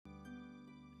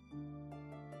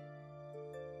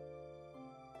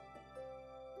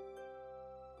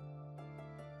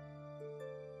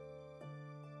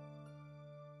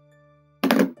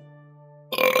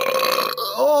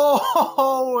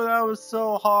that was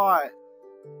so hot.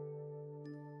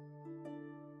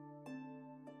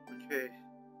 Okay,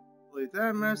 leave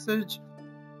that message.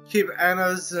 Keep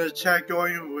Anna's chat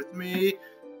going with me,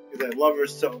 because I love her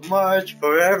so much,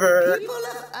 forever. People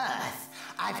of Earth,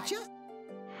 I've just...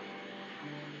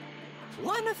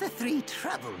 One of the 3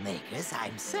 troublemakers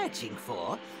I'm searching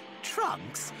for,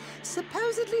 Trunks,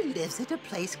 supposedly lives at a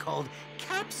place called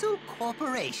Capsule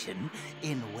Corporation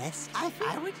in West...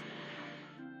 I would...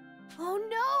 Oh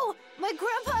no! My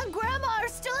grandpa and grandma are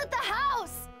still at the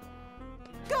house!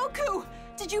 Goku!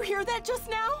 Did you hear that just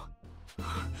now?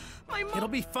 My mom... It'll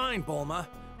be fine, Bulma.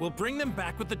 We'll bring them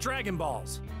back with the Dragon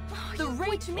Balls. The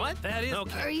rate... What? That is...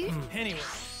 Okay. Are you... Anyway.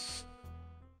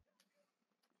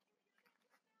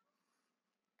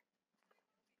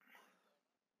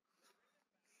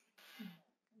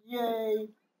 Yay!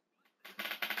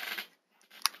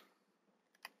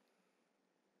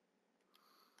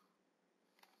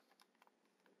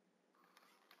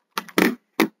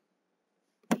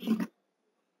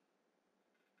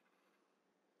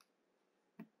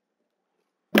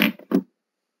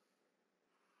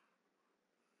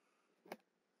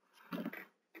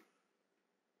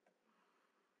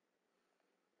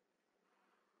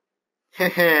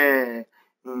 Hehe,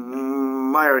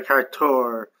 Mario Kart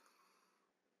Tour.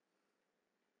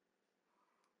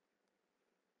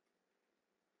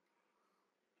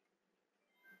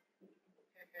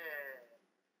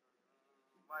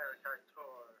 Mario Kart Tour.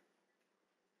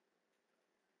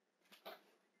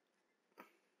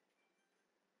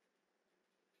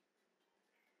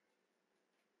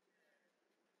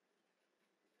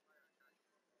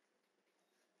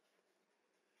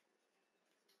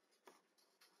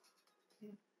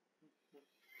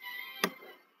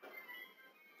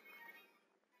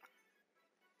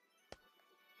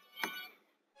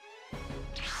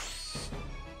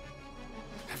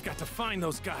 I've got to find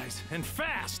those guys, and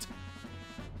fast!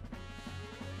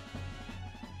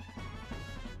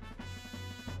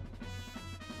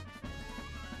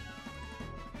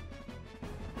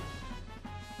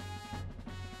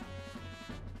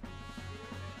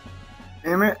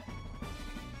 Damn it.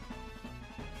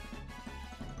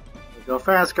 Go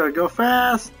fast, gotta go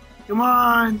fast! Come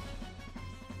on!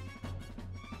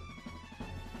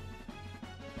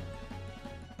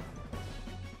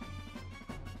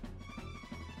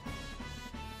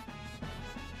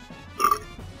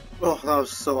 Oh, that was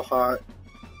so hot.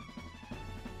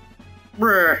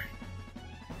 Bruh.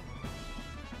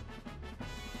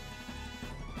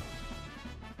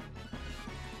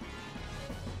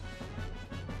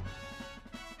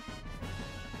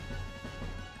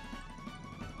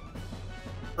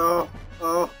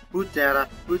 Oh, boot data,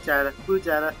 boot data, boot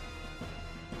data.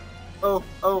 Oh.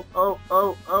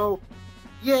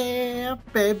 Yeah,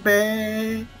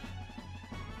 baby.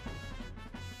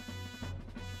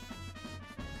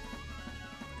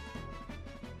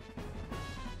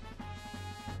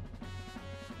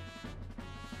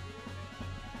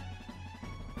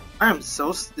 I'm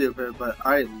so stupid, but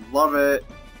I love it.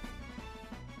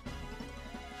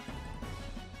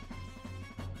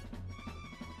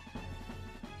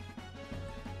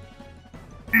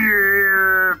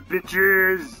 Yeah,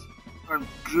 bitches! I'm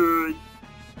good.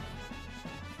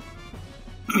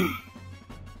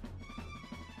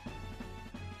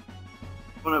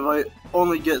 What if I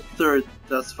only get third?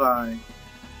 That's fine.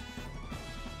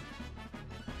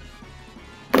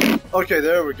 Okay,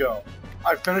 there we go.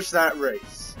 I finished that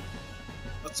race.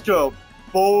 Let's go,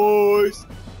 boys!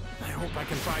 I hope I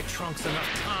can buy Trunks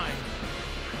enough time.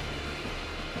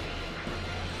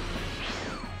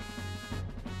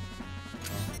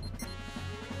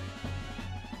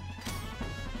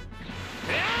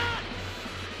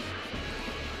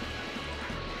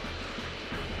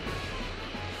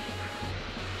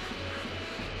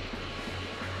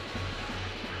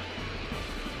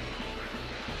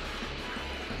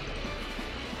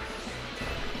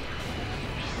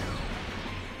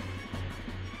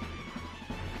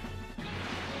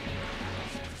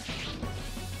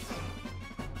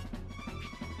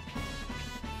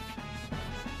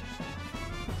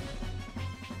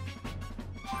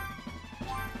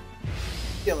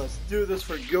 Yeah, let's do this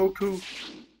for Goku.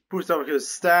 Boost up his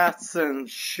stats and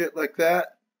shit like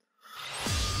that.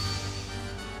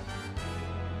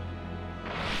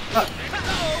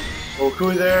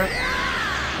 Goku there.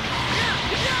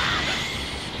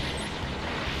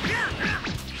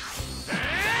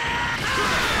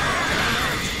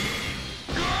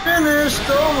 Finished!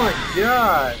 Oh my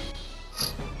god!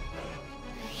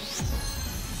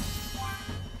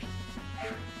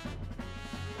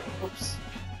 Oops.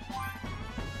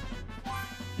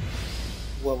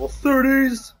 Level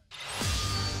 30s.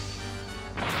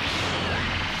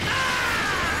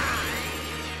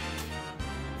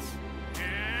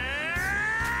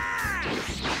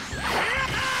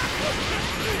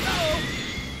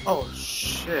 Oh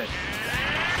shit.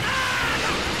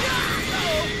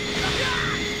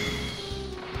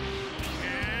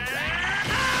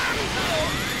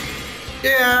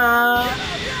 Yeah.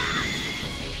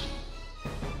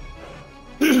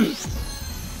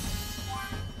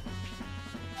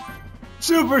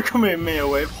 Super Kamehameha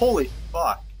Wave. Holy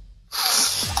fuck.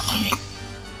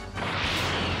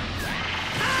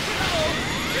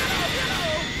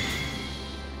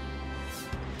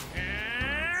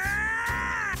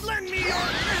 Lend me your energy!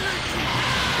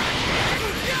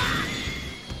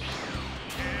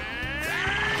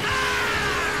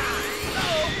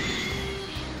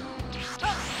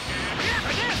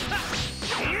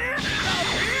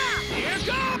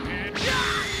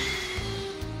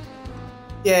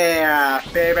 Yeah,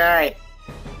 baby.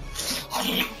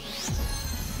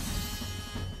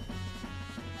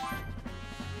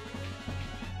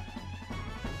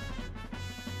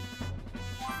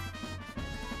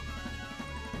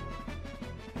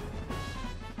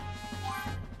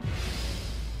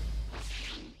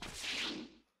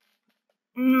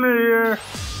 Yeah.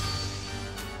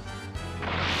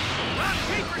 Rock,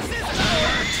 paper,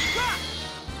 scissors!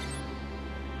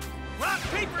 Rock,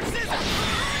 paper, scissors!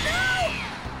 No!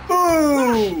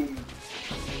 Boom!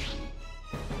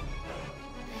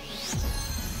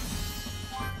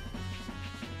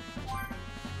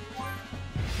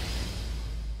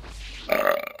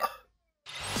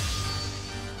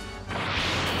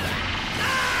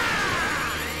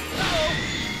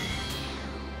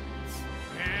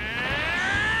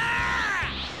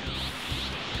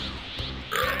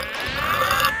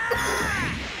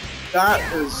 That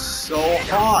is so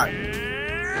hot.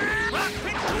 Rock,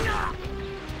 paper,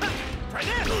 try this!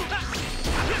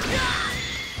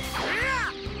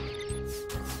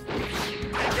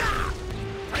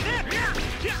 Try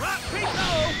this! Rock, paper,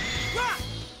 rock!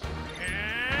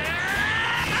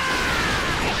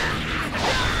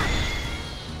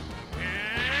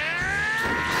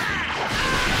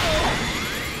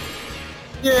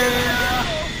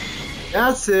 Yeah.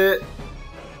 That's it.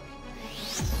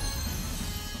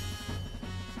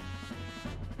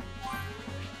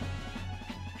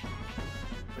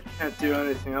 Can't do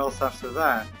anything else after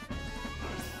that.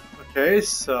 Okay,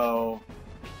 so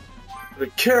the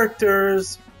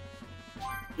characters,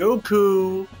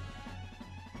 Goku.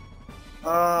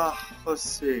 Let's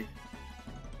see.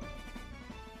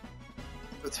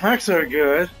 The attacks are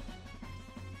good.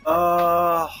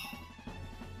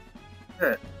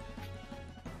 Shit.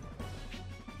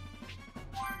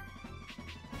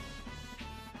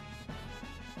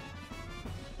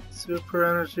 Super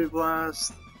Energy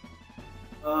Blast.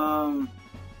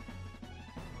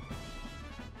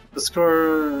 The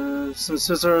score, some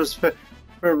scissors, fit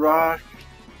rock.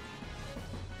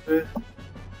 Alright,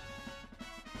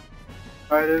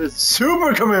 it's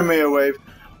Super Kamehameha Wave.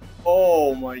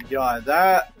 Oh my god,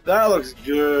 that looks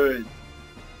good.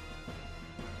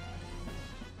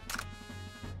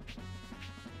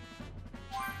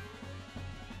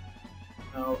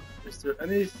 Now, is there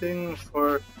anything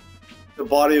for the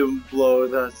body blow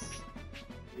that's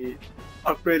the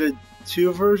upgraded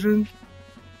 2 version?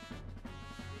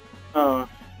 Oh,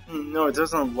 no, it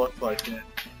doesn't look like it.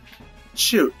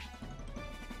 Shoot.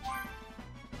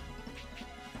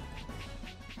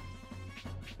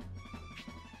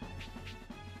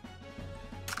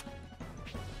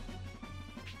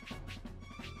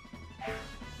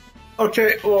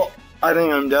 Okay, well, I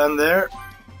think I'm done there.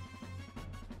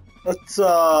 Let's,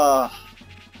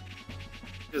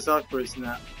 just upgrade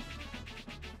now.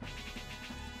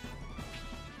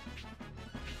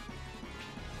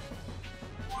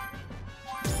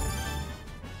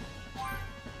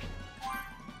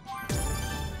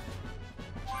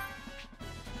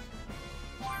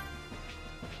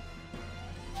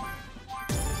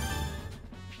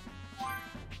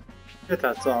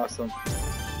 That's awesome.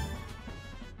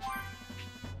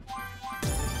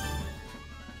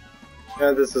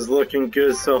 Yeah, this is looking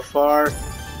good so far.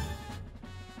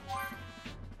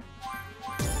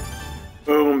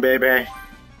 Boom, baby.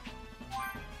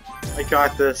 I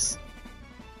got this.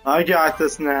 I got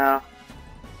this now.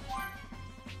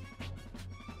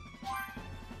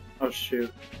 Oh,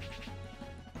 shoot.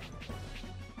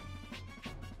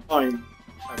 Fine.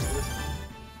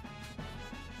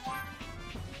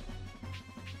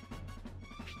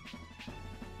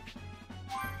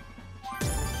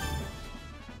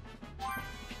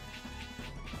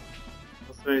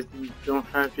 I don't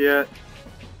have yet.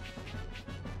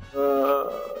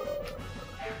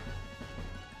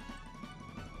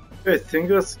 I think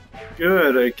that's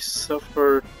good, except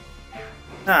for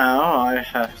now I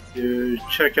have to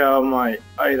check out my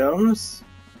items.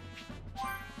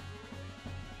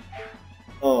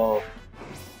 Oh.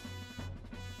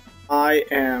 I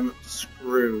am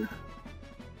screwed.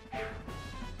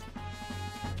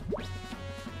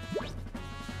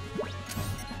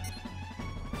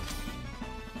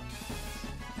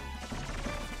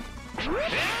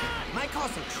 Might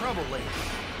cause some trouble later.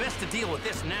 Best to deal with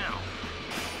this now.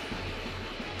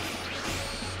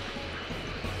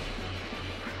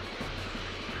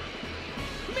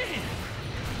 Man,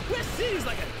 West City's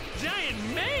like a giant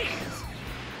maze.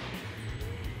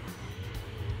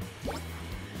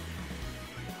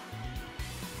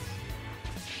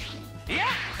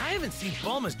 Yeah, I haven't seen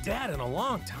Bulma's dad in a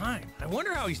long time. I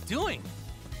wonder how he's doing.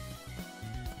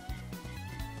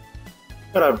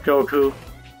 What up, Goku?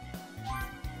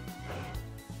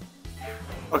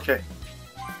 Okay.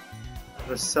 I'm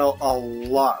gonna sell a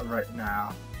lot right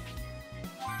now.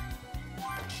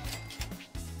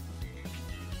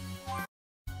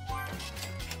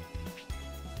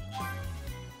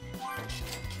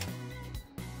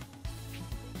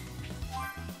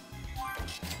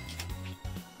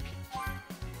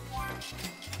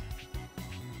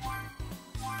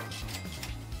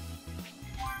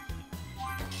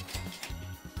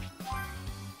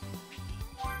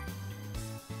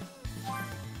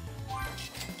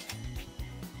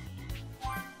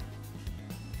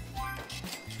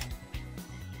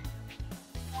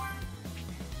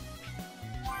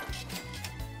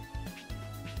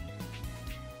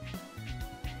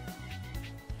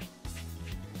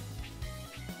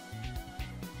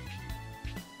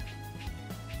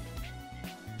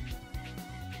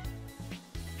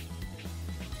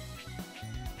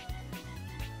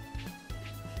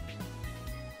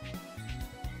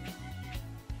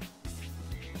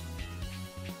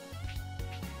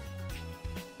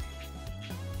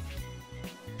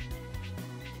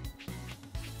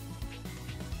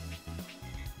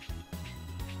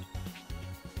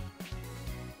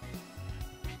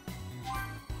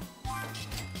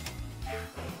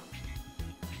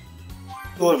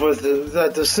 Live with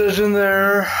that decision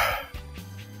there.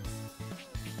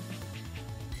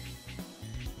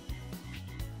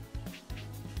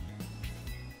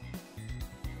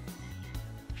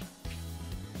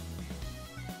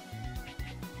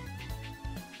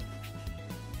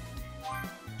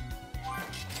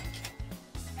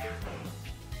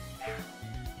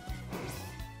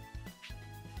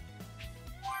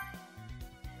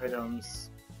 Items.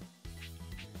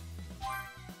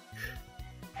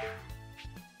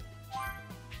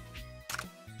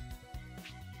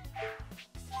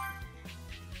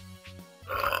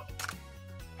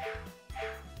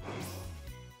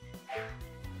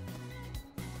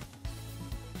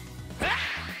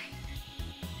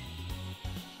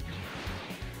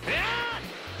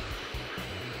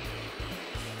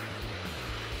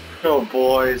 Go,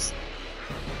 boys.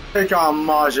 Take on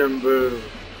Majin Buu.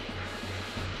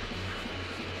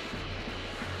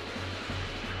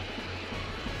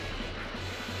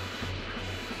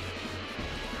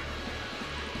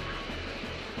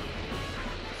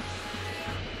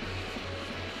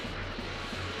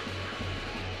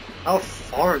 How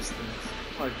far is this?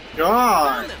 Oh my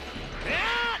god!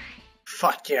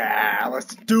 Fuck yeah,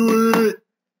 let's do it!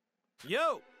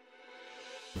 Yo!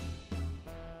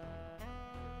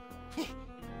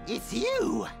 It's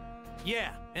you!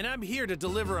 Yeah, and I'm here to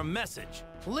deliver a message.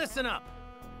 Listen up.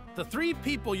 The 3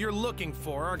 people you're looking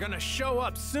for are gonna show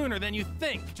up sooner than you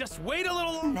think. Just wait a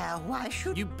little longer. Now why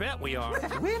should You bet we are.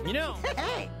 You know,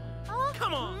 Hey!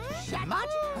 come on. Much?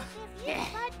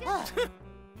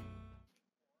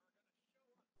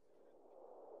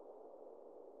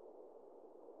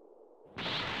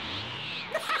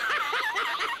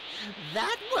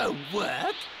 That won't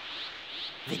work.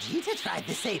 Vegeta tried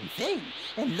the same thing,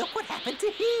 and look what happened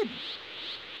to him.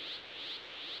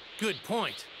 Good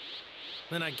point.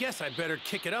 Then I guess I better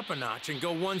kick it up a notch and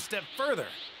go one step further.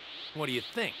 What do you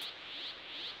think?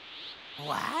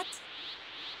 What?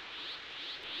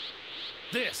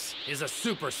 This is a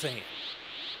Super Saiyan.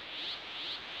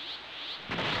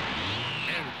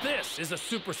 And this is a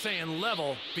Super Saiyan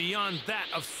level beyond that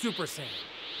of Super Saiyan.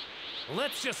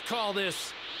 Let's just call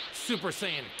this Super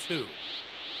Saiyan 2.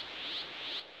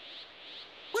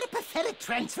 What a pathetic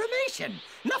transformation!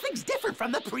 Nothing's different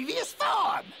from the previous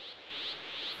form!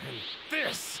 And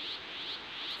this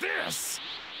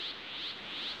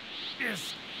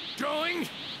is going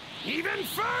even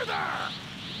further!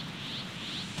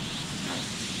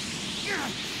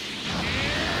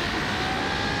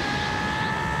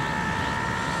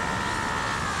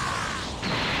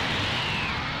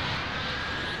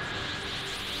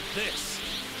 This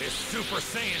is Super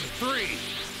Saiyan 3.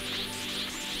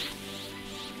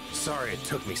 Sorry it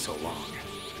took me so long.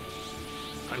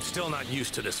 I'm still not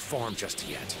used to this form just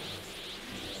yet.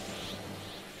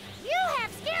 You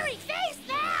have scary face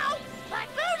now, but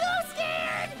Voodoo's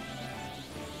scared!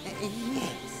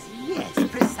 Yes,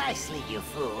 precisely, you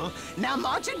fool. Now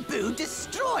Majin Buu,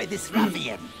 destroy this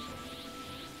ruffian.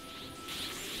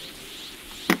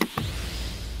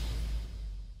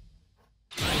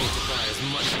 I need to buy as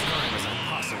much time as I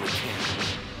possibly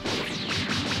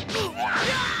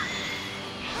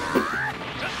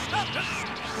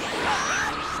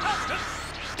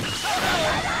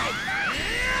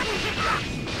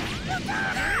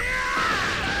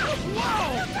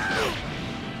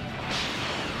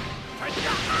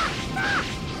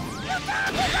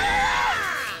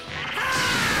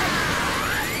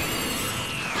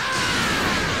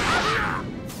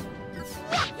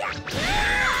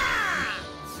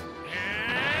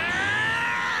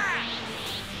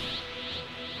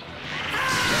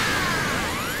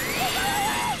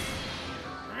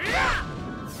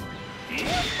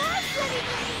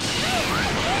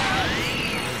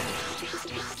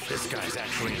This guy's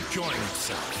actually enjoying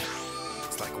himself.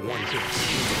 It's like one big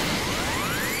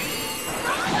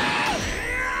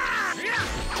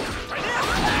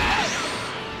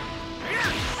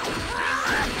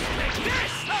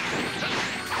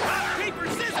paper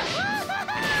scissors!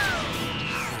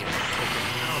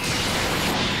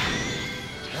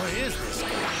 What is this guy?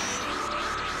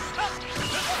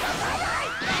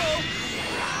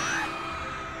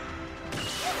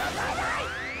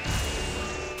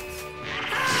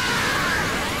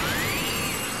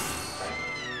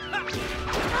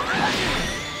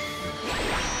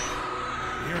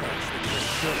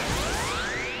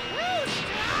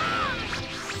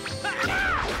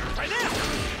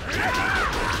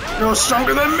 You're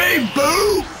stronger than me, Boo!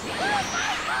 I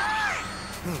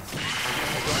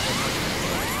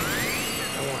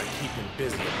want to keep him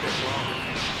busy a bit longer.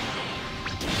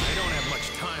 I don't have much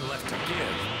time left to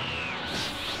give.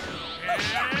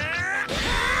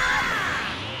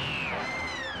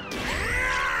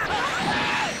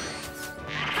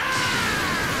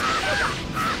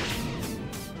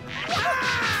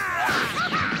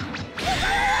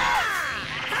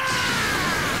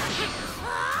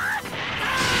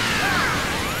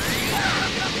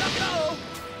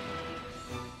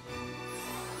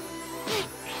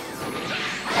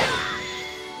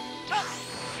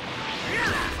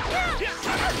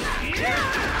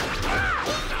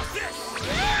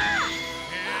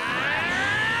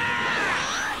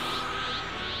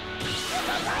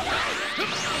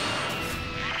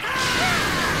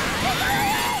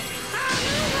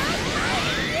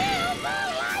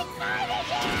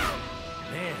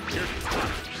 Man, you're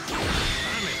tough.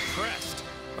 I'm impressed.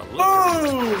 But look,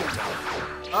 Boom!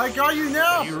 I got you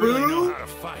now, you really know Boo! how to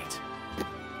fight.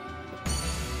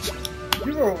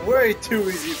 You were way too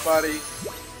easy, buddy.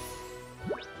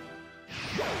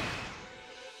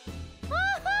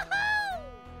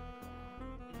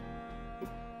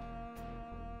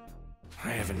 I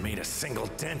haven't made a single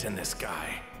dent in this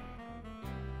guy.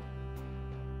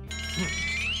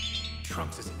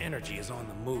 Trunks' energy is on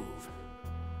the move.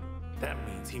 That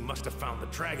means he must have found the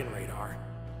Dragon Radar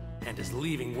and is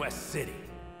leaving West City.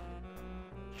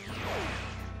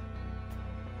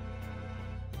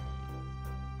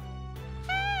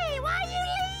 Hey, why you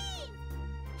leave?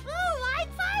 Boo, like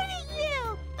fighting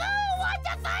you! Boo, want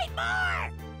to fight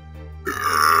more!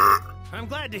 I'm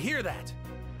glad to hear that.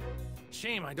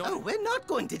 Shame I don't... Oh, we're not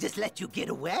going to just let you get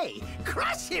away.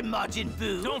 Crush him, Majin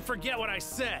Buu. Don't forget what I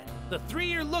said. The 3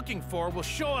 you're looking for will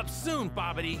show up soon,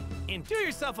 Bobbity. And do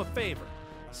yourself a favor.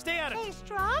 Stay out of... Hey,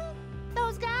 Strong?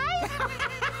 Those guys?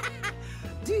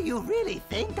 Do you really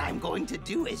think I'm going to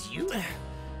do as you...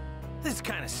 This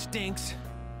kind of stinks.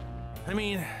 I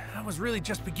mean, I was really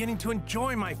just beginning to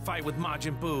enjoy my fight with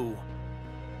Majin Buu.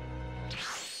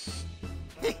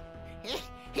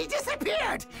 He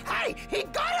disappeared! Hey, he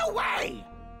got away!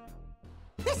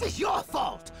 This is your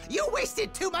fault! You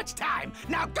wasted too much time!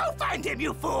 Now go find him,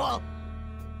 you fool!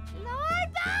 Lord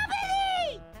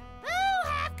Bobbity! Boo,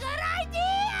 have good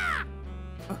idea!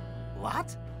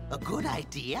 What? A good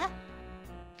idea?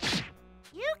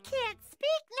 You can't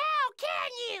speak now,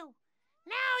 can you?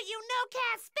 Now you know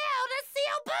can't spell to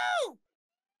seal Boo!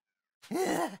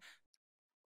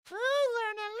 Boo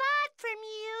learn a lot from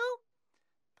you.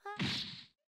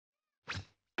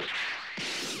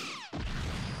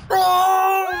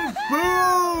 Oh,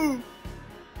 Boo!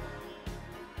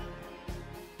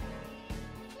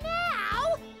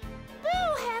 Now, Boo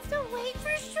have to wait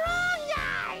for Strong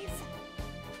Guys.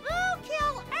 Boo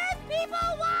kill Earth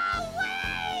people while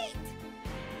wait.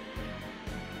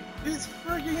 He's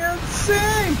freaking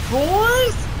insane,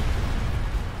 boys!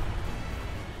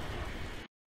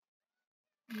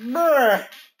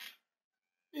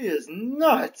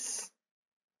 nuts!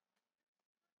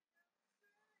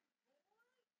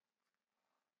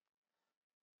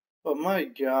 Oh my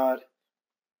god.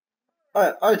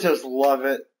 I just love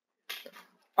it.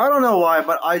 I don't know why,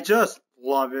 but I just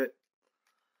love it.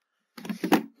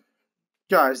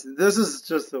 Guys, this is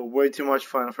just way too much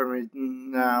fun for me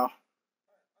now.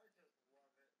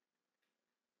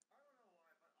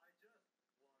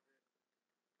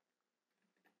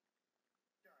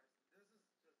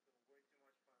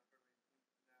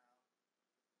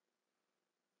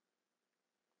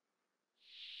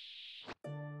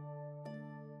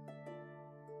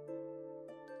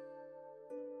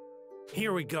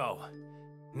 Here we go.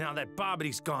 Now that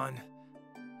Bobbity's gone,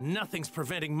 nothing's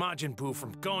preventing Majin Buu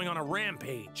from going on a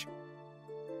rampage.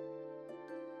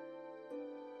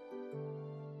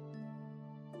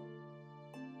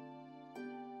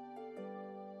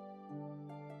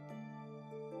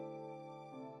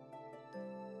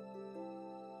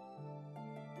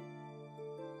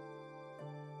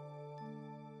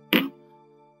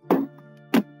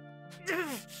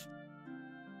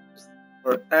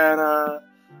 For Anna.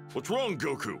 What's wrong,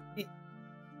 Goku?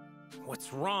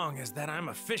 What's wrong is that I'm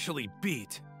officially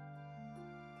beat.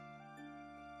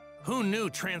 Who knew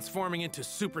transforming into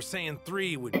Super Saiyan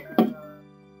 3 would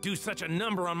do such a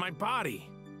number on my body?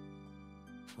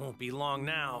 Won't be long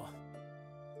now.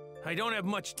 I don't have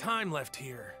much time left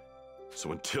here.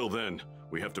 So until then,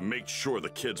 we have to make sure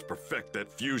the kids perfect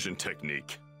that fusion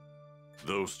technique.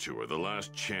 Those two are the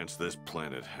last chance this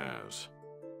planet has.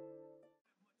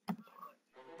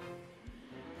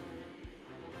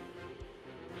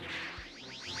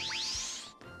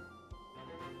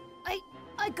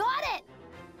 I got it!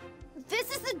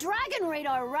 This is the dragon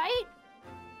radar, right?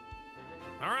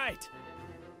 All right.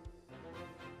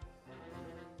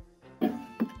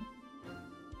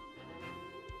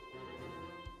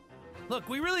 Look,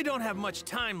 we really don't have much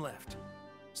time left.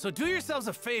 So do yourselves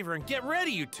a favor and get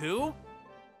ready, you two.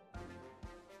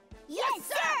 Yes,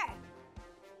 sir!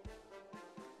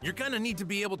 You're gonna need to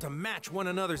be able to match one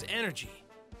another's energy,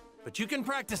 but you can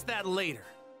practice that later.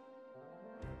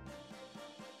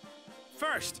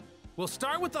 First, we'll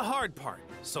start with the hard part,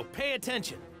 so pay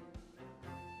attention.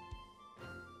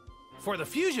 For the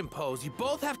fusion pose, you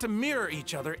both have to mirror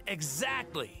each other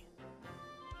exactly.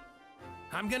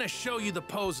 I'm gonna show you the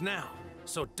pose now,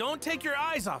 so don't take your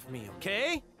eyes off me,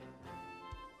 okay?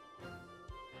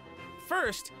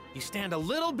 First, you stand a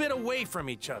little bit away from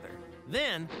each other.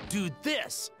 Then, do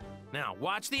this. Now,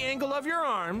 watch the angle of your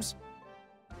arms.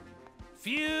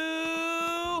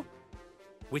 Phew!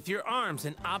 With your arms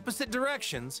in opposite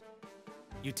directions,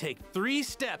 you take 3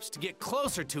 steps to get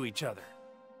closer to each other.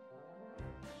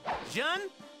 Jun?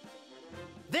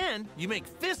 Then, you make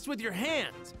fists with your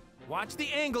hands. Watch the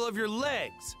angle of your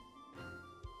legs.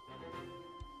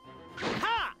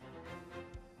 Ha!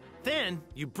 Then,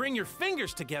 you bring your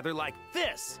fingers together like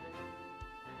this.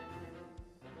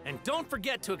 And don't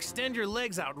forget to extend your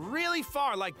legs out really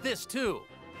far like this, too.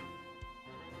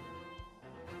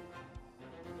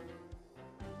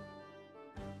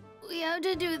 We have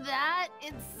to do that?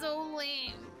 It's so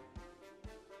lame.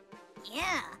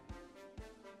 Yeah.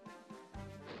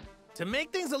 To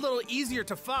make things a little easier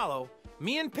to follow,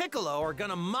 me and Piccolo are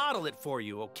gonna model it for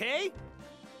you, okay?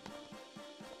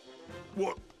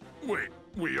 What? Wait,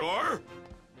 we are?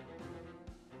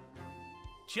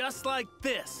 Just like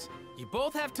this. You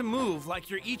both have to move like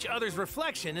you're each other's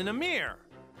reflection in a mirror.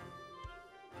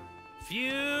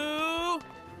 Phew!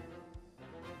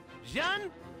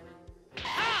 Jun?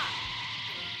 Ha!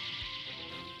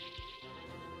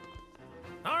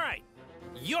 All right,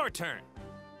 your turn.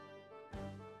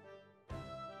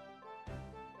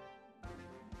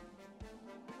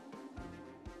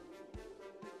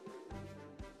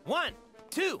 One,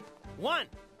 two, 1,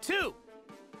 2.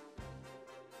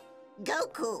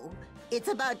 Goku, it's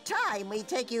about time we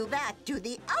take you back to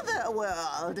the other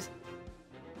world.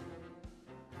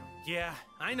 Yeah,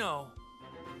 I know.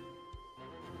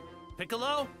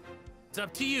 Piccolo, it's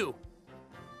up to you.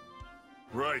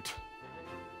 Right.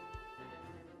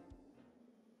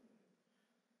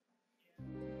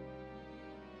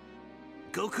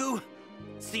 Goku,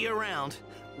 see you around.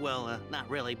 Well, not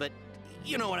really, but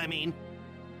you know what I mean.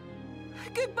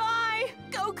 Goodbye,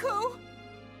 Goku!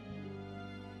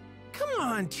 Come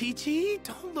on, Chi-Chi,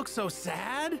 don't look so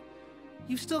sad.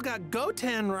 You've still got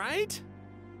Goten, right?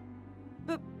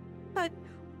 But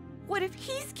what if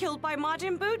he's killed by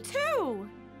Majin Buu too?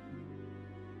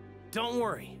 Don't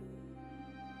worry.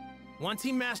 Once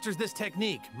he masters this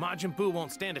technique, Majin Buu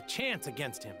won't stand a chance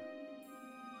against him.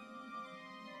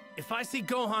 If I see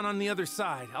Gohan on the other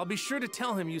side, I'll be sure to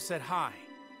tell him you said hi.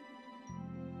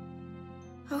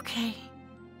 Okay.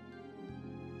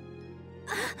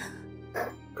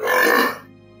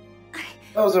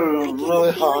 Those are I get really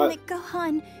the feeling hot. that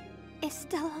Gohan is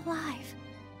still alive.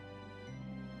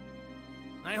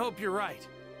 I hope you're right.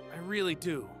 I really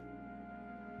do.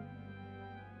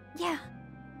 Yeah.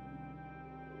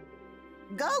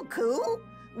 Goku,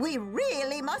 we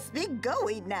really must be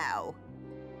going now.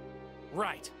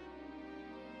 Right.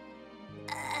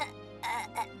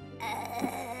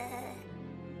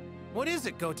 What is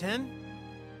it, Goten?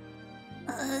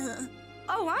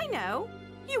 Oh, I know.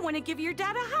 You want to give your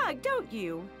dad a hug, don't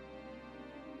you?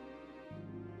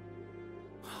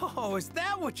 Oh, is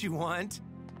that what you want?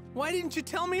 Why didn't you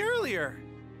tell me earlier?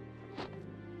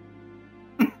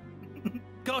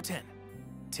 Goten,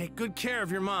 take good care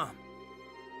of your mom.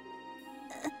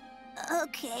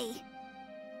 Okay.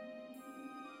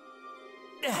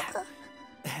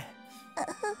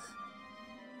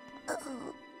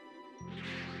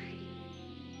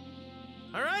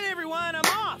 All right, everyone, I'm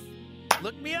off.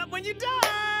 Look me up when you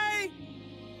die.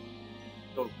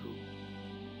 Goku.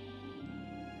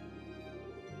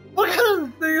 What kind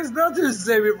of thing is that to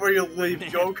say before you leave,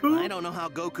 Goku? I don't know how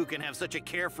Goku can have such a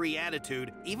carefree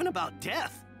attitude, even about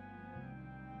death.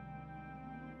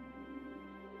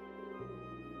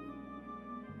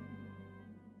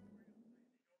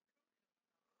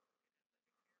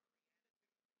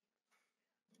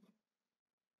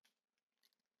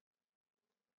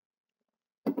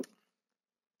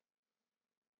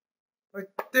 Like,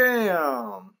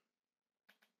 damn.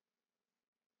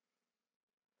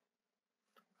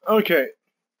 Okay.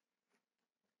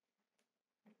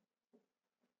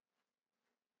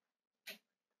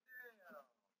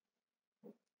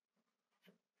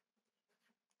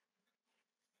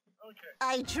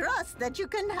 I trust that you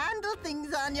can handle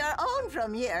things on your own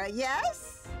from here,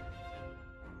 yes?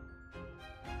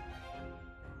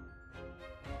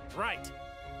 Right.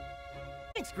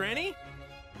 Thanks, Granny.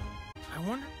 I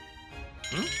wonder...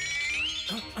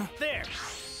 There.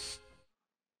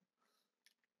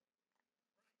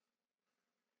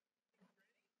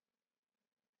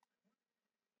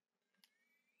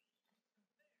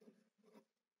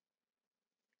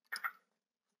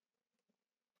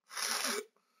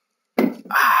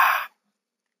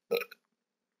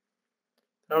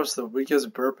 That was the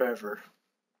weakest burp ever.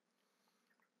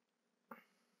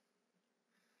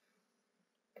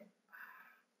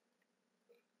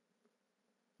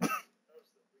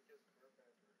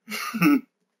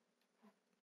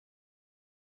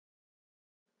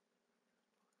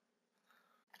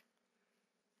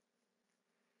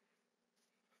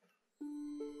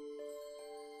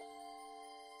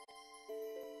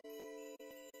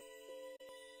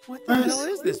 What the hell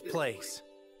is this place?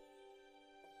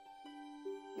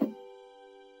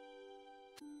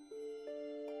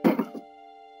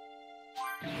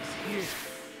 He's here.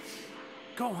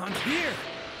 Gohan's here.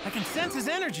 I can sense his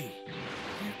energy.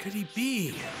 Where could he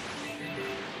be?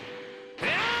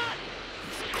 Ah!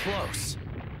 He's close.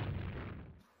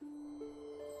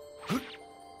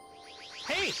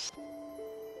 Hey!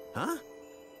 Huh?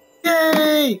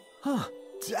 Yay! Huh.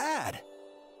 Dad!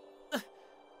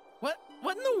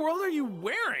 What in the world are you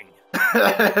wearing?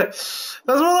 That's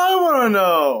what I want to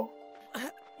know.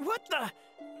 What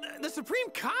the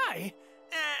Supreme Kai?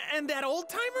 And that old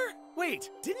timer? Wait,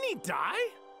 didn't he die?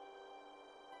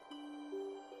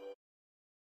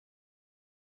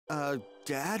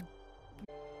 Dad?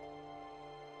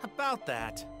 About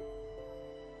that.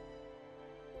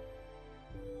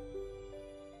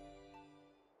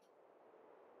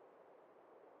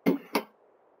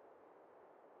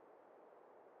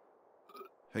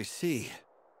 I see.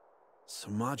 So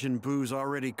Majin Buu's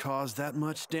already caused that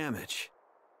much damage.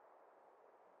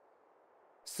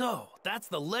 So, that's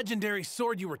the legendary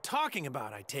sword you were talking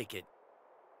about, I take it.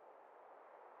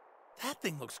 That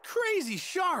thing looks crazy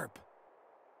sharp.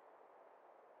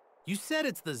 You said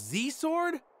it's the Z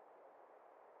sword?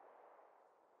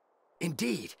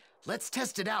 Indeed. Let's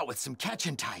test it out with some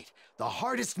Catchentite, the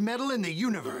hardest metal in the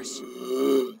universe.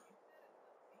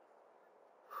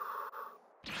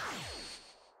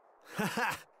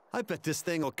 Haha! I bet this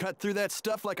thing will cut through that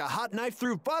stuff like a hot knife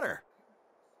through butter.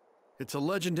 It's a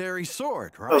legendary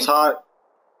sword, right? That was hot.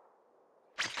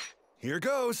 Here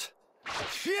goes.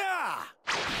 Yeah!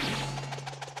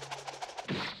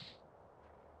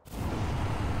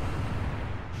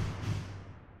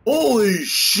 Holy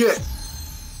shit!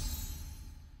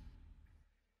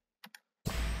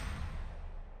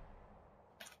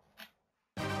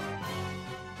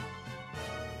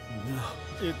 No,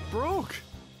 it broke.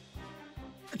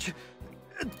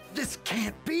 This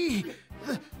can't be.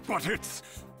 But it's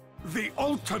the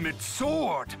ultimate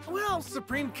sword. Well,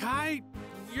 Supreme Kai,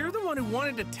 you're the one who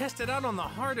wanted to test it out on the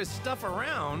hardest stuff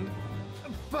around.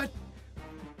 But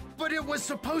it was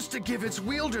supposed to give its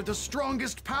wielder the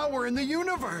strongest power in the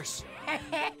universe.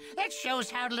 That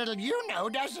shows how little you know,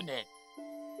 doesn't it?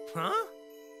 Huh?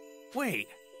 Wait,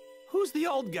 who's the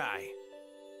old guy?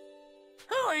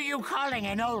 Who are you calling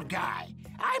an old guy?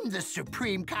 I'm the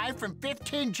Supreme Kai from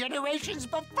 15 generations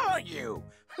before you.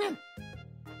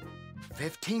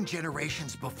 15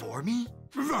 generations before me?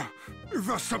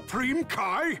 The Supreme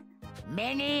Kai?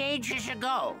 Many ages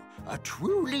ago, a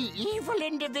truly evil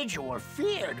individual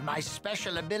feared my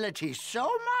special ability so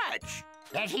much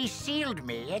that he sealed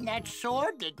me in that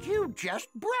sword that you just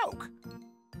broke.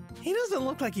 He doesn't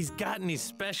look like he's got any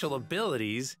special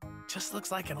abilities. Just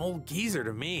looks like an old geezer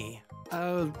to me.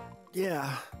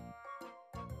 Yeah.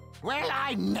 Well,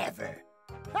 I never.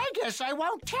 I guess I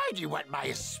won't tell you what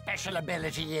my special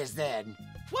ability is then.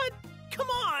 What? Come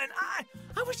on,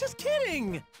 I was just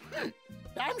kidding.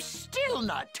 I'm still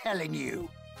not telling you.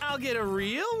 I'll get a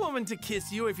real woman to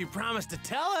kiss you if you promise to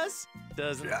tell us.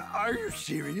 Are you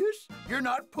serious? You're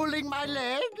not pulling my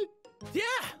leg? Yeah,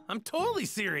 I'm totally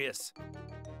serious.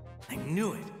 I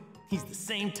knew it. He's the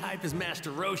same type as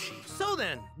Master Roshi. So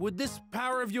then, would this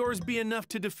power of yours be enough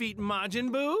to defeat Majin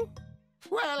Buu?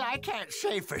 Well, I can't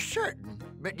say for certain,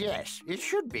 but yes, it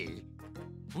should be.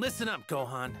 Listen up,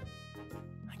 Gohan.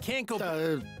 I can't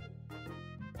go...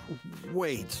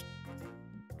 Wait.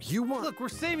 You want... Look, we're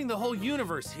saving the whole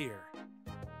universe here.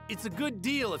 It's a good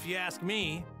deal if you ask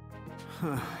me.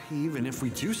 Even if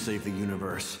we do save the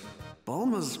universe,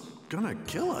 Bulma's gonna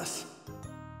kill us.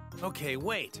 Okay,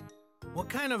 wait. What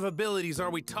kind of abilities are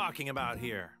we talking about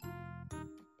here?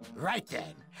 Right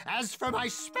then. As for my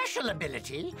special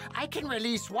ability, I can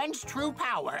release one's true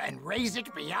power and raise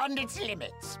it beyond its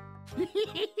limits.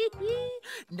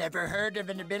 Never heard of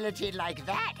an ability like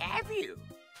that, have you?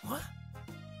 What?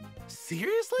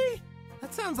 Seriously?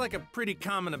 That sounds like a pretty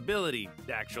common ability,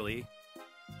 actually.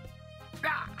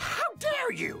 How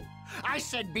dare you! I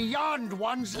said beyond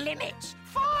one's limits.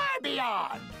 Far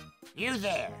beyond. You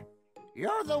there.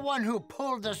 You're the one who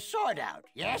pulled the sword out,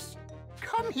 yes?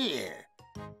 Come here.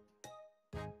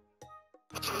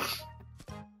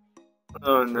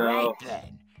 Oh no. Right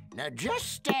then. Now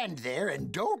just stand there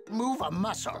and don't move a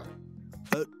muscle.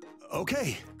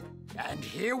 Okay. And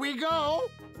here we go.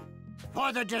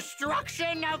 For the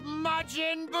destruction of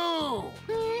Majin Buu.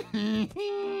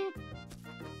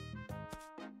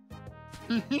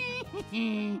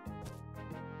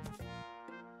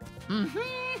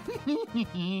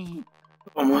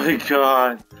 Oh my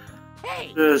god.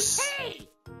 Hey! This... Hey!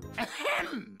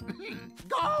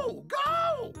 Go!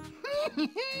 Go!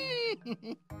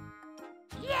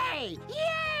 Yay!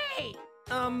 Yay!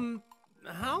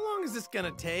 How long is this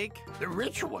gonna take? The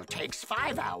ritual takes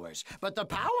 5 hours, but the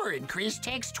power increase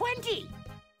takes 20.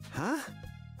 Huh?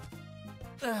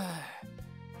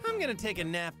 I'm gonna take a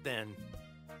nap then.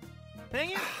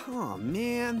 Dang it! Oh,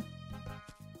 man.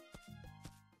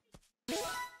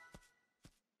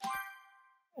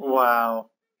 Wow.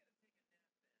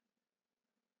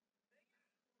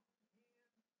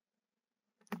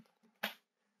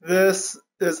 This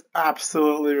is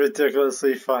absolutely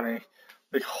ridiculously funny.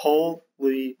 Like,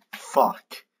 holy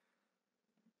fuck.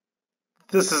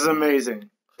 This is amazing.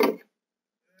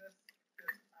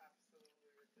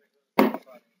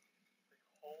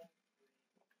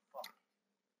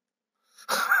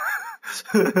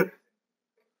 That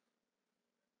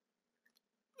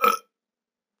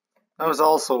was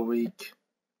also weak.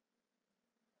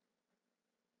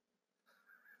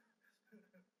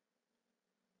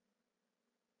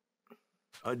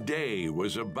 A day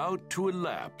was about to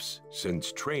elapse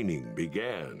since training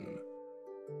began.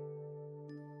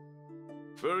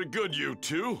 Very good, you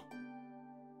two.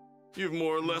 You've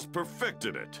more or less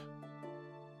perfected it.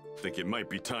 Think it might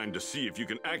be time to see if you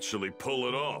can actually pull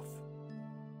it off.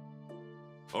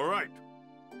 All right.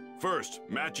 First,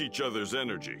 match each other's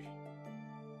energy.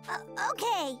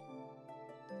 Okay.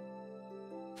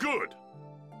 Good.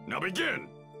 Now begin.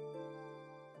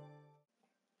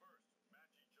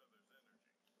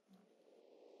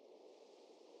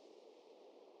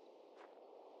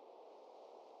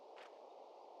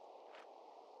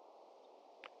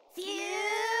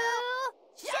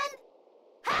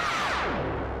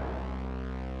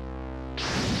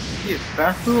 Yeah,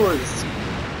 Baku is...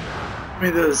 I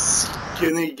mean, the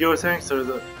skinny Gyotanks or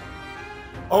the...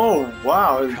 Oh,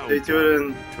 wow, they do it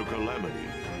in... To calamity.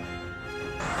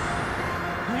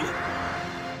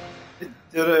 They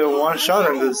did it in one shot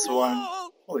in this one.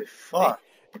 Holy fuck.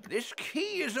 This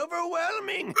key is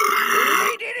overwhelming.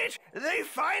 They did it! They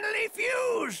finally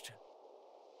fused!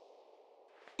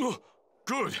 Oh,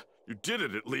 good. You did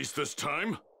it at least this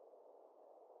time.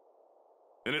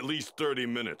 In at least 30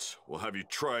 minutes, we'll have you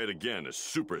try it again as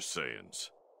Super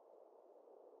Saiyans.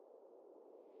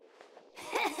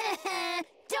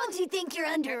 Don't you think you're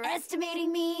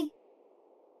underestimating me?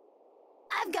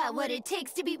 I've got what it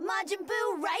takes to beat Majin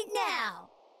Buu right now.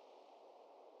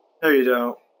 No, you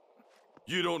don't.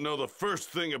 You don't know the first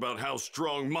thing about how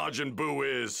strong Majin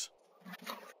Buu is.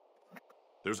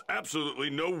 There's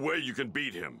absolutely no way you can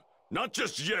beat him. Not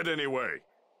just yet, anyway.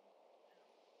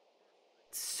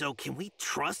 So can we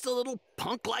trust a little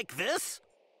punk like this?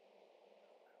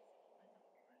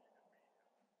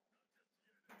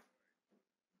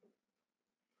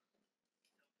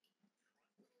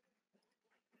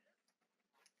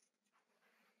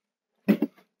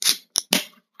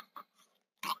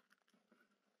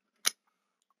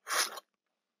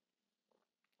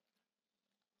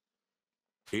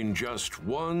 In just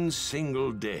one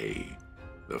single day,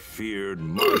 the feared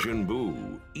Majin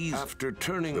Buu, after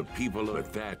turning the people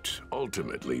at that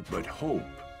ultimately, but hope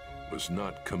was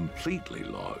not completely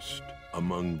lost.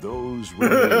 Among those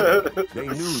remaining, they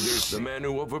knew there's the man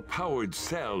who overpowered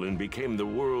Cell and became the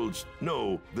world's,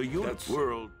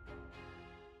 world.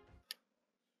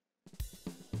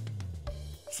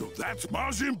 So that's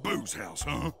Majin Buu's house,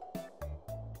 huh?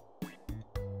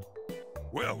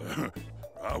 Well,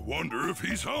 I wonder if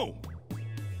he's home.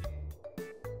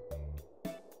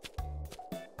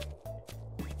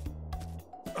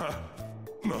 I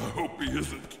hope he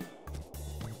isn't.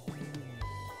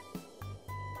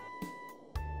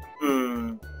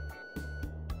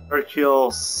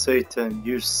 Hercule Satan,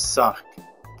 you suck.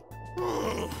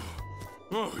 Oh,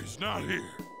 he's not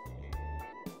here.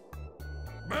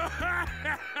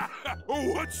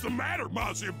 Oh, what's the matter,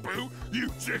 Majin Buu? You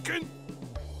chicken?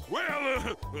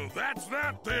 Well, that's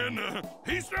that then.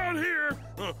 He's not here,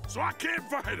 so I can't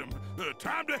fight him.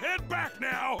 Time to head back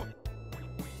now.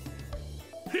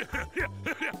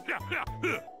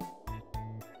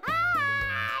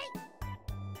 Hi!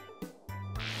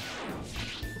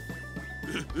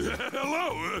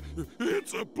 Hello,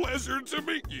 it's a pleasure to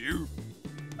meet you.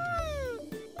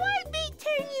 What beat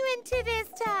turn you into this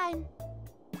time?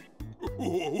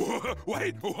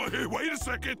 Wait a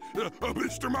second,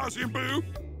 Mr. Majin Buu.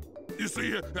 You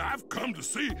see, I've come to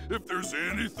see if there's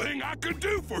anything I can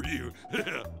do for you.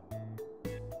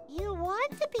 You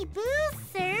want to be Boo's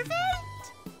servant?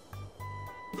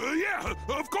 Yeah,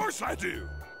 of course I do.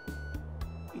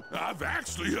 I've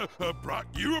actually brought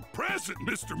you a present,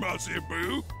 Mr. Majin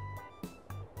Buu.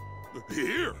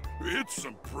 Here, it's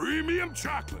some premium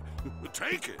chocolate.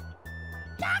 Take it.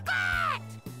 Chocolate!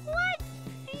 What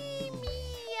premium?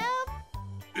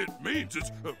 It means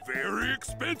it's very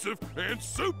expensive and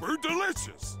super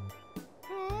delicious.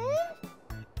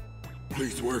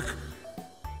 Please work.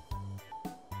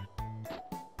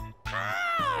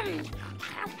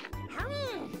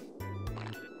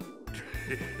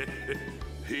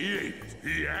 He ate it.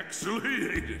 He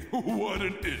actually ate it. What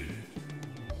an idiot.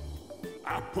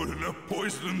 I put enough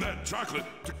poison in that chocolate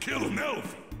to kill an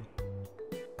elephant.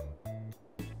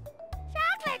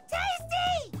 Chocolate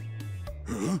tasty!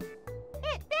 Huh?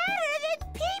 It's better than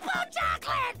people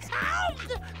chocolate!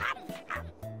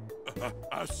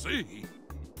 I see.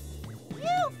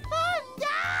 You fun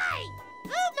die!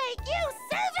 Who make you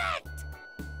servant?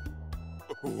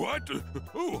 What?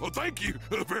 Oh, thank you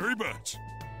very much.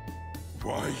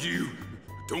 Why, you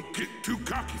don't get too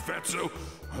cocky, fatso.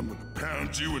 I'm gonna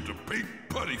pound you into big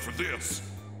putty for this.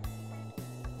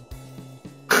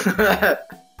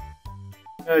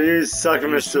 You suck,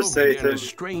 Mr. So began Satan. a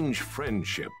strange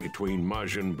friendship between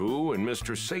Majin Buu and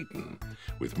Mr. Satan,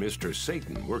 with Mr.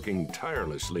 Satan working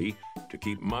tirelessly to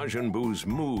keep Majin Buu's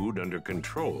mood under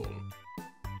control.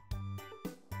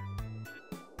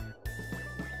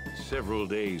 Several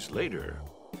days later...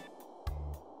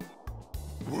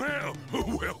 Well,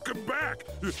 welcome back.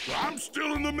 I'm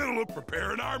still in the middle of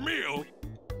preparing our meal.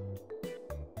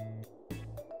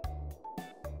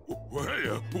 Hey,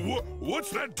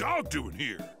 what's that dog doing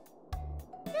here?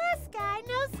 This guy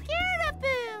no scared of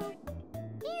Boo.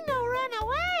 He no run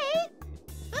away.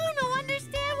 Boo no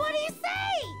understand what he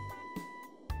say.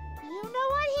 You know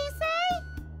what he say?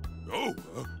 Oh,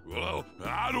 well,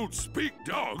 I don't speak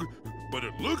dog, but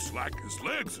it looks like his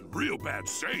leg's in real bad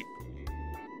shape.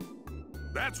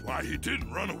 That's why he didn't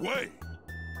run away.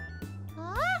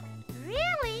 Huh?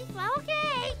 Really?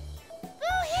 Okay.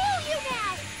 Boo heal you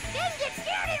now. Then get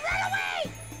scared and run away.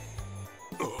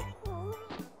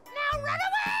 Now run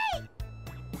away.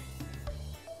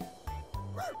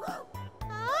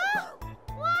 Huh?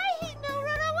 Why he no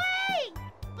run away?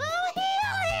 Boo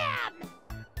heal him.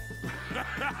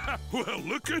 Well,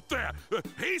 look at that.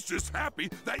 He's just happy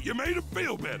that you made him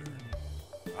feel better.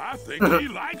 I think he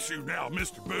likes you now,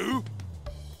 Mr. Boo.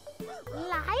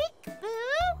 Like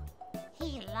Boo?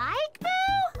 He like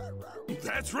Boo?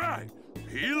 That's right.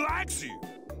 He likes you.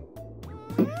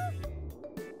 He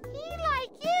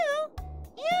like you?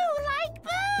 You like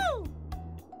Boo?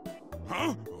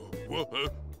 Huh? Well,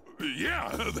 yeah,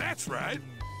 that's right.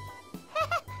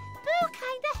 Boo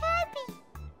kinda happy.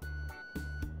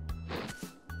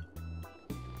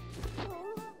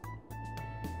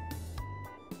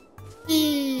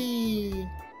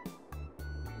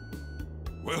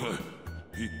 Well,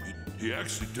 he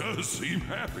actually does seem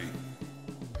happy.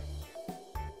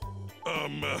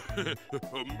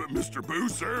 Mr. Boo,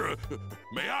 sir,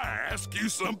 may I ask you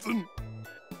something?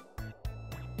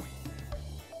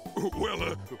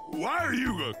 Well, why are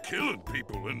you killing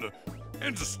people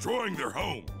and destroying their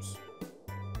homes?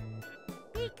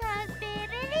 Because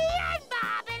Bibbidi and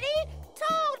Bobbidi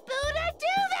told Boo to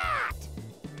do that!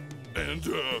 And,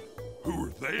 who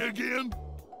are they again?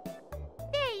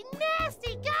 They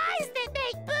nasty guys that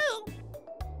make Boo!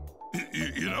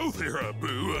 You know there,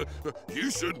 Boo,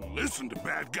 you shouldn't listen to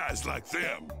bad guys like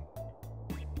them.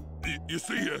 You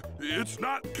see, it's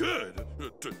not good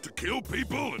to kill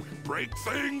people and break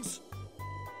things.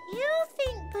 You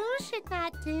think Boo should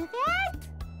not do that?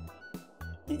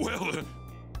 Well,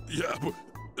 yeah,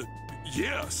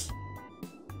 yes.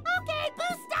 Okay,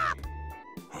 Boo, stop!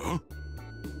 Huh?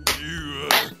 You,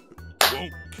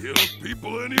 won't kill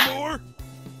people anymore?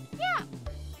 Yeah.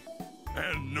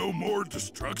 And no more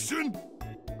destruction?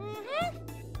 Mm-hmm.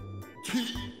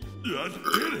 I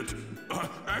did it! I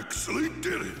actually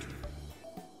did it!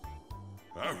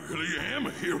 I really am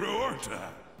a hero, aren't I?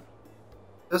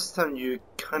 This time you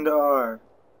kinda are.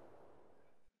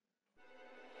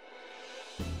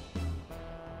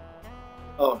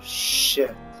 Oh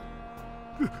shit.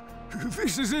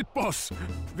 This is it, boss.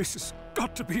 This has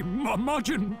got to be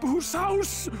Majin Buu's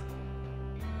house.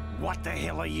 What the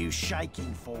hell are you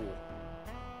shaking for?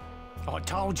 I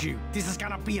told you, this is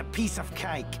gonna be a piece of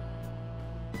cake.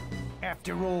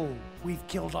 After all, we've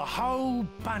killed a whole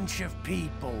bunch of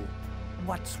people.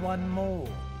 What's one more?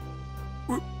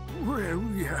 Well,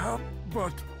 yeah,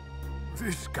 but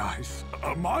this guy's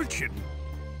a Majin.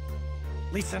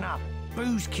 Listen up.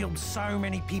 Boo's killed so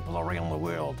many people around the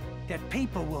world that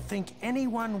people will think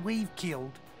anyone we've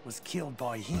killed was killed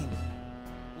by him.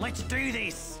 Let's do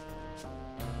this!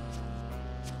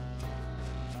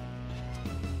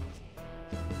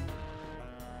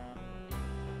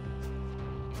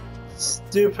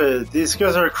 Stupid. These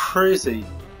guys are crazy.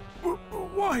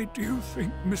 Why do you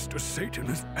think Mr. Satan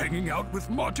is hanging out with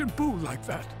Majin Buu like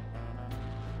that?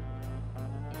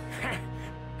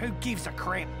 Who gives a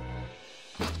crap?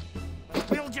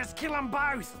 We'll just kill them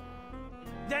both.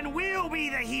 Then we'll be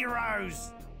the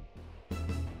heroes.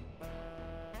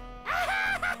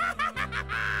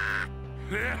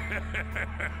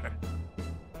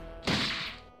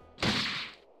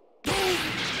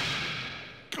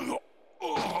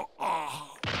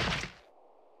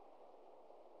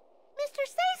 Mr.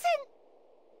 Satan!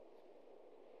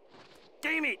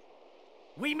 Damn it!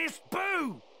 We missed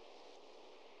Boo!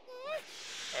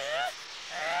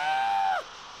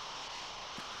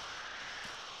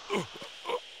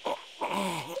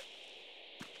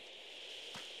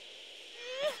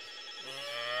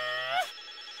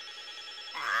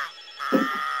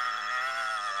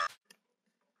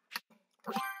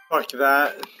 Fuck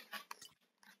that.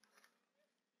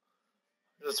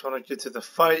 I just want to get to the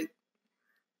fight.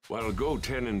 While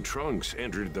Goten and Trunks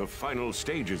entered the final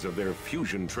stages of their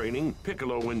fusion training,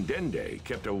 Piccolo and Dende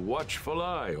kept a watchful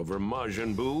eye over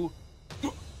Majin Buu.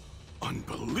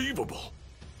 Unbelievable!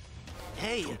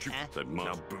 Hey, Don't you that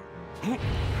Now, Boo?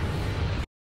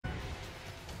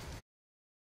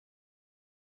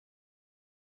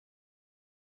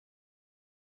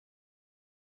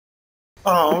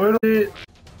 Oh, really?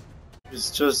 It's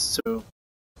just two.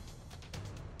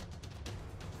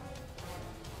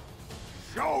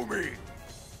 Show me!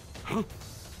 Huh?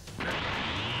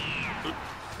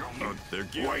 They're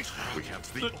geared. We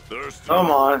have the thirst. Come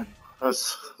on.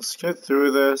 Let's get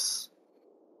through this.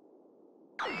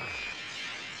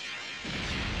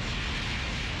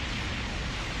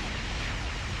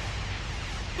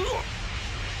 No!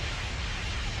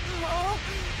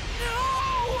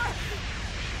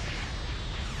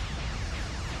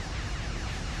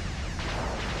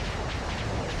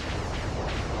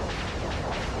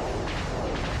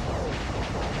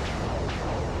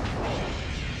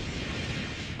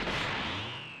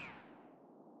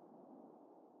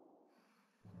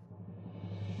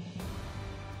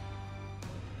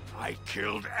 I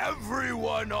killed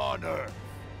everyone on Earth.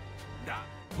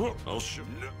 I'll show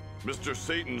Mr.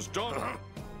 Satan's daughter.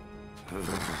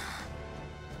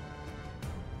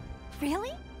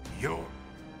 Really? You're...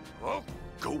 Oh,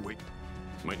 go wait.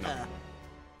 Might not.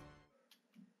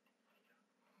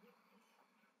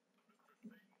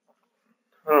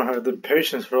 I don't have the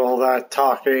patience for all that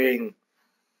talking.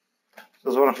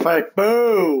 Just want to fight.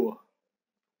 Boo!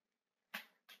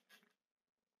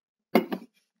 Hope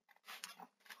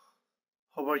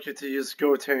I get to use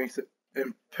Gotenks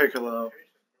and Piccolo.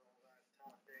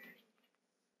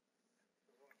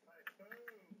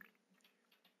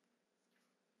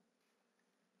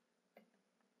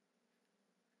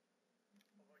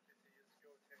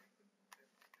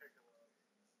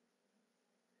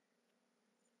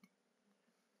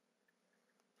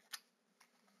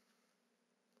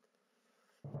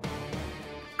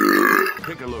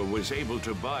 Piccolo was able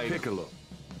to buy Piccolo.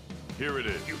 Here it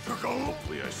is. You took all.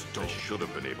 Hopefully I should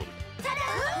have been able to.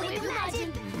 Ta-da! We've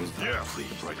imagined. Yeah,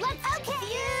 please. Right. Let's okay.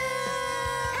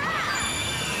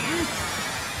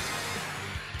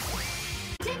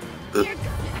 Here goes.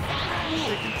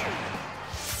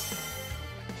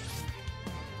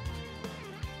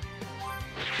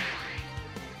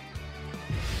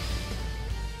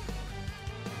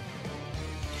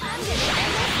 I'm gonna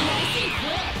end this nice and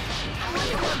quick. I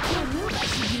wonder what cool move I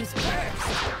should use first.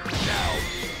 Now,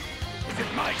 is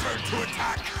it my turn to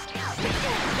attack?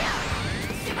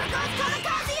 Super Ghost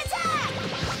Kamikaze attack!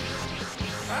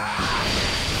 Hey!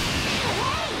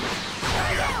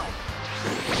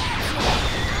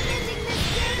 I'm ending this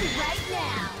game right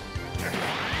now.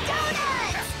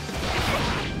 Donuts!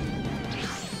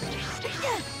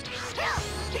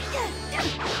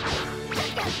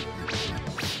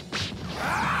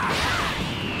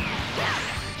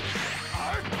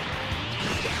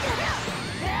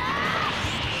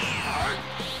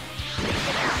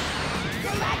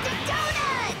 Galactic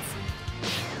Donuts!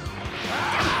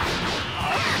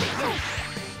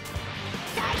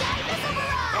 Sky-Dive Missile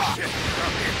Barrage!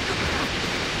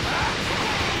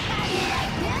 You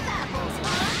like them apples,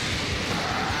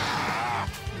 huh?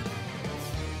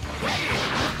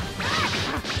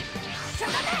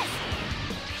 Sugar Miss!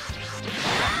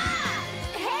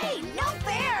 Hey, no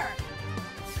fair!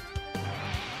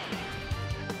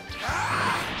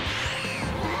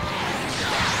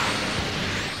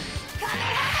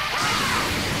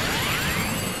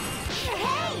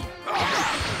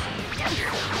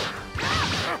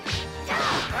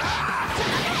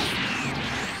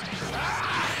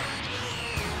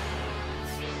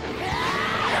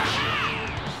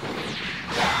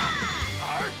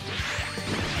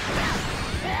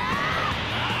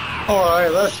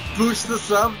 Alright, let's boost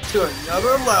this up to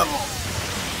another level.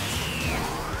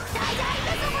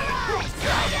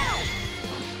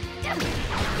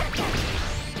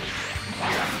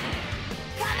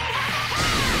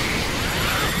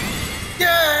 Yay!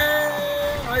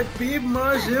 I beat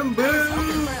Majin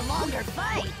Buu! For a longer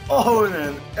fight. Oh, and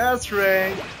an S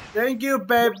rank. Thank you,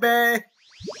 baby.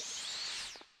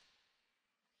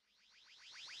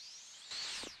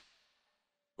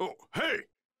 Oh, hey!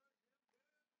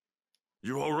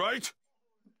 You all right?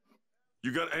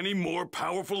 You got any more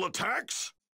powerful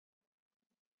attacks?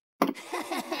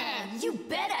 You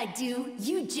bet I do.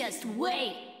 You just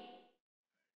wait.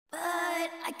 But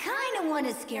I kind of want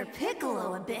to scare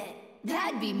Piccolo a bit.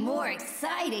 That'd be more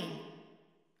exciting.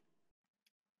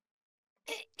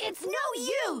 It's no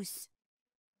use.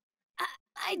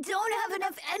 I don't have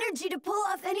enough energy to pull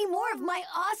off any more of my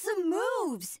awesome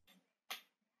moves.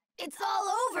 It's all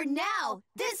over now.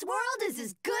 This world is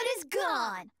as good as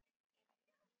gone.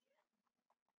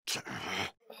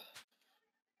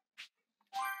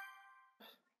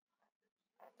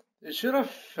 You should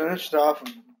have finished off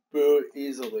Boo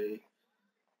easily.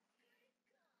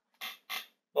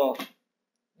 Well,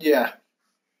 yeah.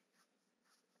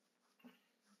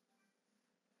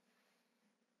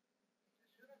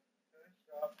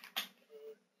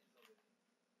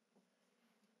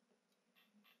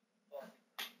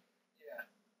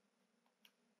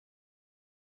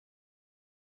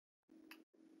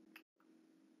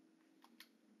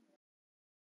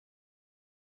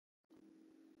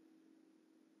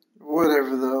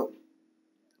 Whatever though.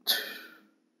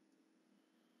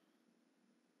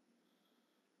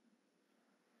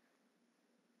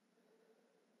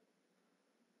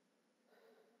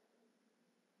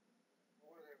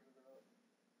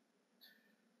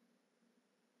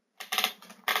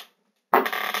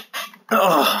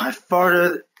 Oh, I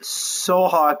farted so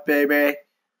hot, baby.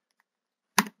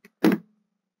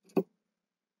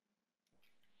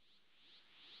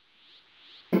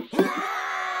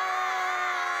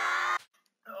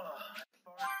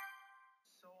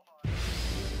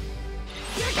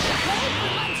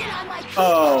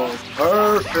 Oh,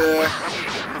 perfect.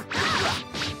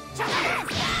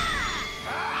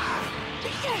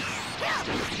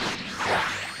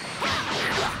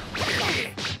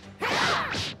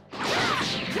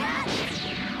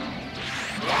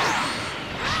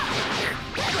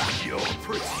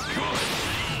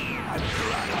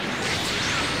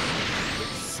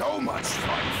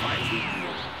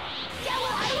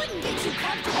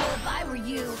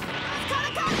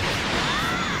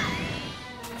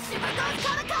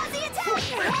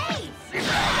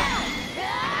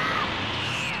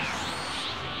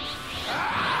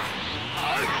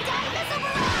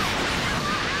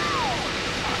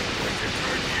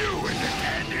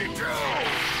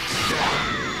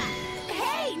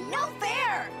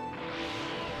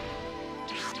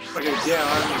 damn,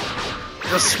 I'm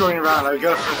just screwing around. I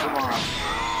gotta finish them off.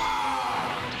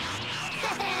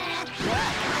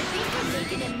 I think I'm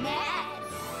making him mad.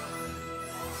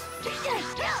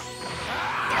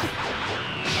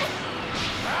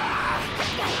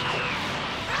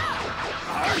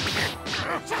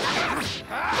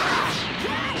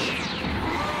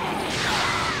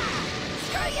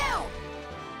 Screw you!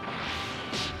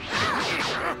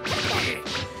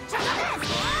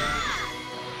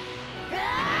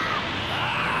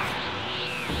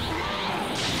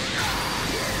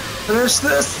 Finish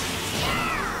this!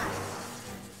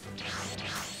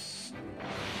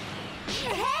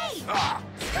 Hey!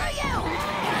 Screw you!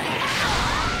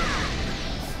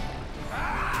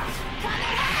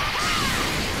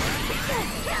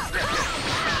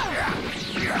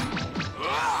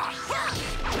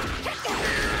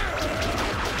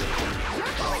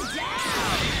 You're going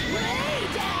down! Way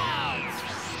down!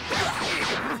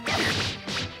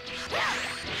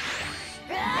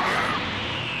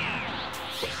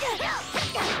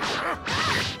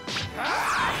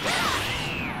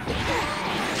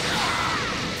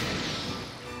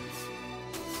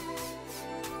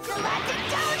 Galactic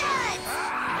Donuts!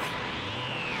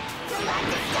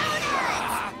 Galactic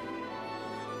Donuts!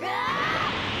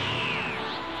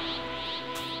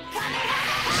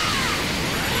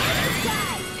 This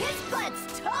guy, his butt's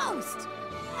toast!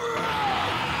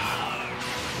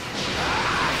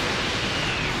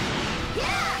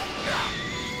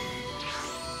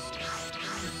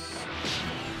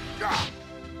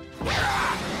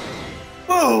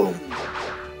 Boom!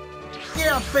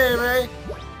 Yeah, baby!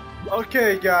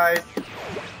 Okay, guys.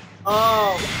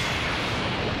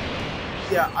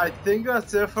 Yeah, I think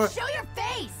that's it for Show your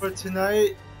face! for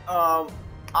tonight. I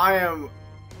am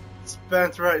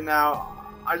spent right now.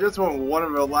 I just want to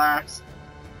relax.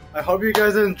 I hope you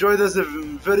guys enjoyed this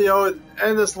video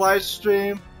and this live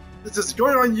stream. This is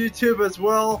going on YouTube as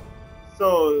well,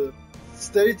 so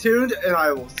stay tuned and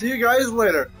I will see you guys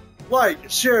later. Like,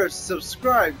 share,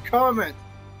 subscribe, comment.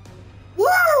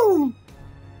 Woo!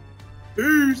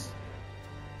 Peace!